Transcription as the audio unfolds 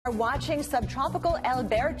Are watching subtropical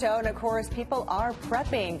Alberto, and of course people are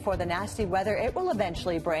prepping for the nasty weather it will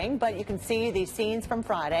eventually bring. But you can see these scenes from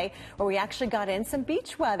Friday where we actually got in some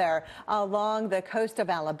beach weather along the coast of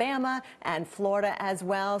Alabama and Florida as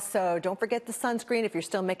well. So don't forget the sunscreen if you're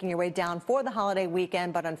still making your way down for the holiday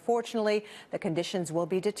weekend. But unfortunately, the conditions will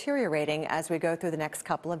be deteriorating as we go through the next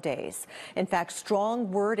couple of days. In fact, strong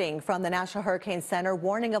wording from the National Hurricane Center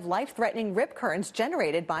warning of life-threatening rip currents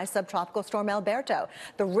generated by subtropical storm Alberto.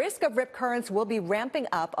 The risk of rip currents will be ramping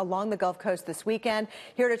up along the Gulf Coast this weekend.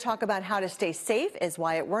 Here to talk about how to stay safe is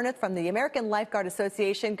Wyatt Wernick from the American Lifeguard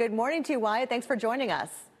Association. Good morning to you, Wyatt. Thanks for joining us.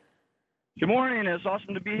 Good morning. It's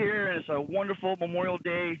awesome to be here, and it's a wonderful Memorial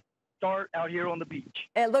Day start out here on the beach.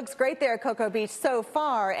 It looks great there at Cocoa Beach so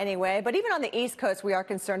far anyway, but even on the East Coast, we are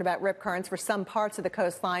concerned about rip currents for some parts of the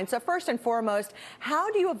coastline. So first and foremost, how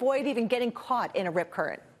do you avoid even getting caught in a rip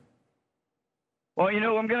current? Well, you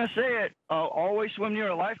know, I'm going to say it. Always swim near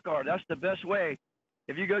a lifeguard. That's the best way.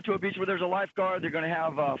 If you go to a beach where there's a lifeguard, they're going to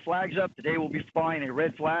have flags up. Today we'll be flying a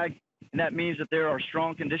red flag, and that means that there are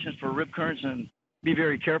strong conditions for rip currents, and be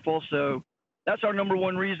very careful. So that's our number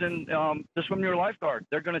one reason to swim near a lifeguard.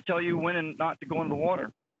 They're going to tell you when and not to go into the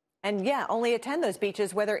water. And yeah, only attend those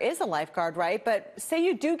beaches where there is a lifeguard, right? But say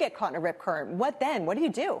you do get caught in a rip current. What then? What do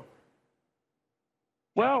you do?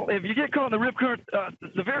 Well, if you get caught in the rip current,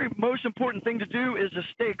 the very most important thing to do is to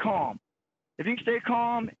stay calm. If you can stay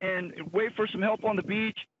calm and wait for some help on the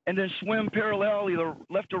beach and then swim parallel, either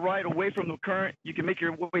left or right, away from the current, you can make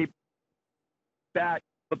your way back.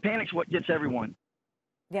 But panic's what gets everyone.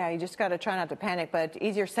 Yeah, you just got to try not to panic, but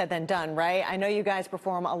easier said than done, right? I know you guys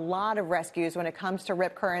perform a lot of rescues when it comes to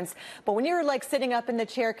rip currents, but when you're like sitting up in the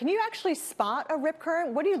chair, can you actually spot a rip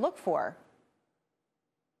current? What do you look for?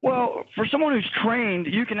 Well, for someone who's trained,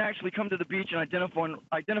 you can actually come to the beach and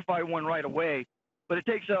identify one right away, but it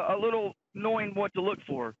takes a little knowing what to look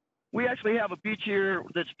for. We actually have a beach here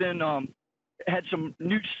that's been had some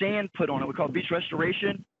new sand put on it. We call it beach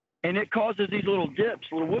restoration, and it causes these little dips,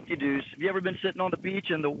 little whoop-de-doos. Have you ever been sitting on the beach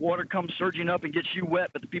and the water comes surging up and gets you wet,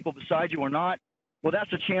 but the people beside you are not? Well,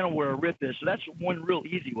 that's a channel where a rip is, so that's one real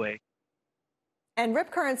easy way. And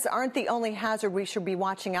rip currents aren't the only hazard we should be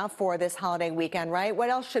watching out for this holiday weekend, right? What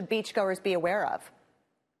else should beachgoers be aware of?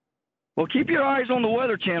 Well, keep your eyes on the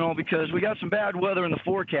Weather Channel because we got some bad weather in the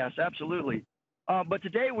forecast, absolutely. But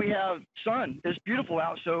today we have sun. It's beautiful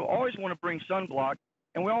out, so always want to bring sunblock.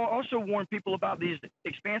 And we also warn people about these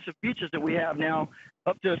expansive beaches that we have now,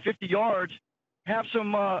 up to 50 yards. Have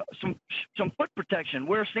some foot protection.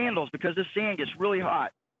 Wear sandals because this sand gets really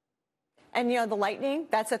hot. And, you know, the lightning,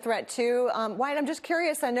 that's a threat, too. Wyatt, I'm just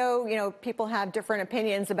curious. I know, you know, people have different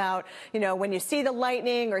opinions about, you know, when you see the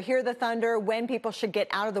lightning or hear the thunder, when people should get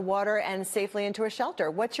out of the water and safely into a shelter.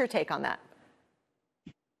 What's your take on that?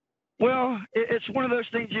 Well, it's one of those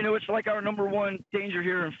things, you know, it's like our number one danger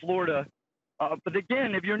here in Florida. But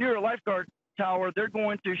again, if you're near a lifeguard tower, they're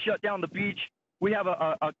going to shut down the beach. We have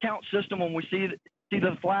a count system. When we see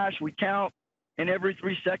the flash, we count, and every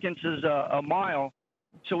 3 seconds is a mile.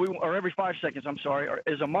 So or every 5 seconds, I'm sorry,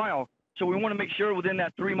 is a mile. So we want to make sure within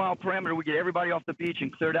that 3-mile parameter we get everybody off the beach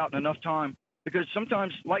and cleared out in enough time. Because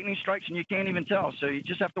sometimes lightning strikes and you can't even tell. So you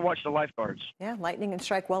just have to watch the lifeguards. Yeah, lightning can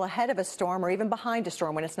strike well ahead of a storm or even behind a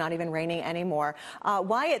storm when it's not even raining anymore.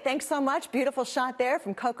 Wyatt, thanks so much. Beautiful shot there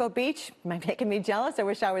from Cocoa Beach. Making me jealous. I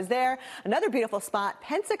wish I was there. Another beautiful spot,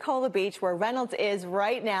 Pensacola Beach, where Reynolds is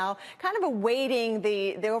right now, kind of awaiting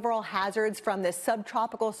the overall hazards from this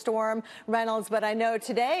subtropical storm, Reynolds. But I know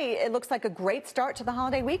today it looks like a great start to the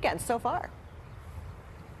holiday weekend so far.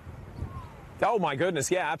 Oh, my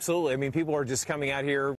goodness. Yeah, absolutely. I mean, people are just coming out here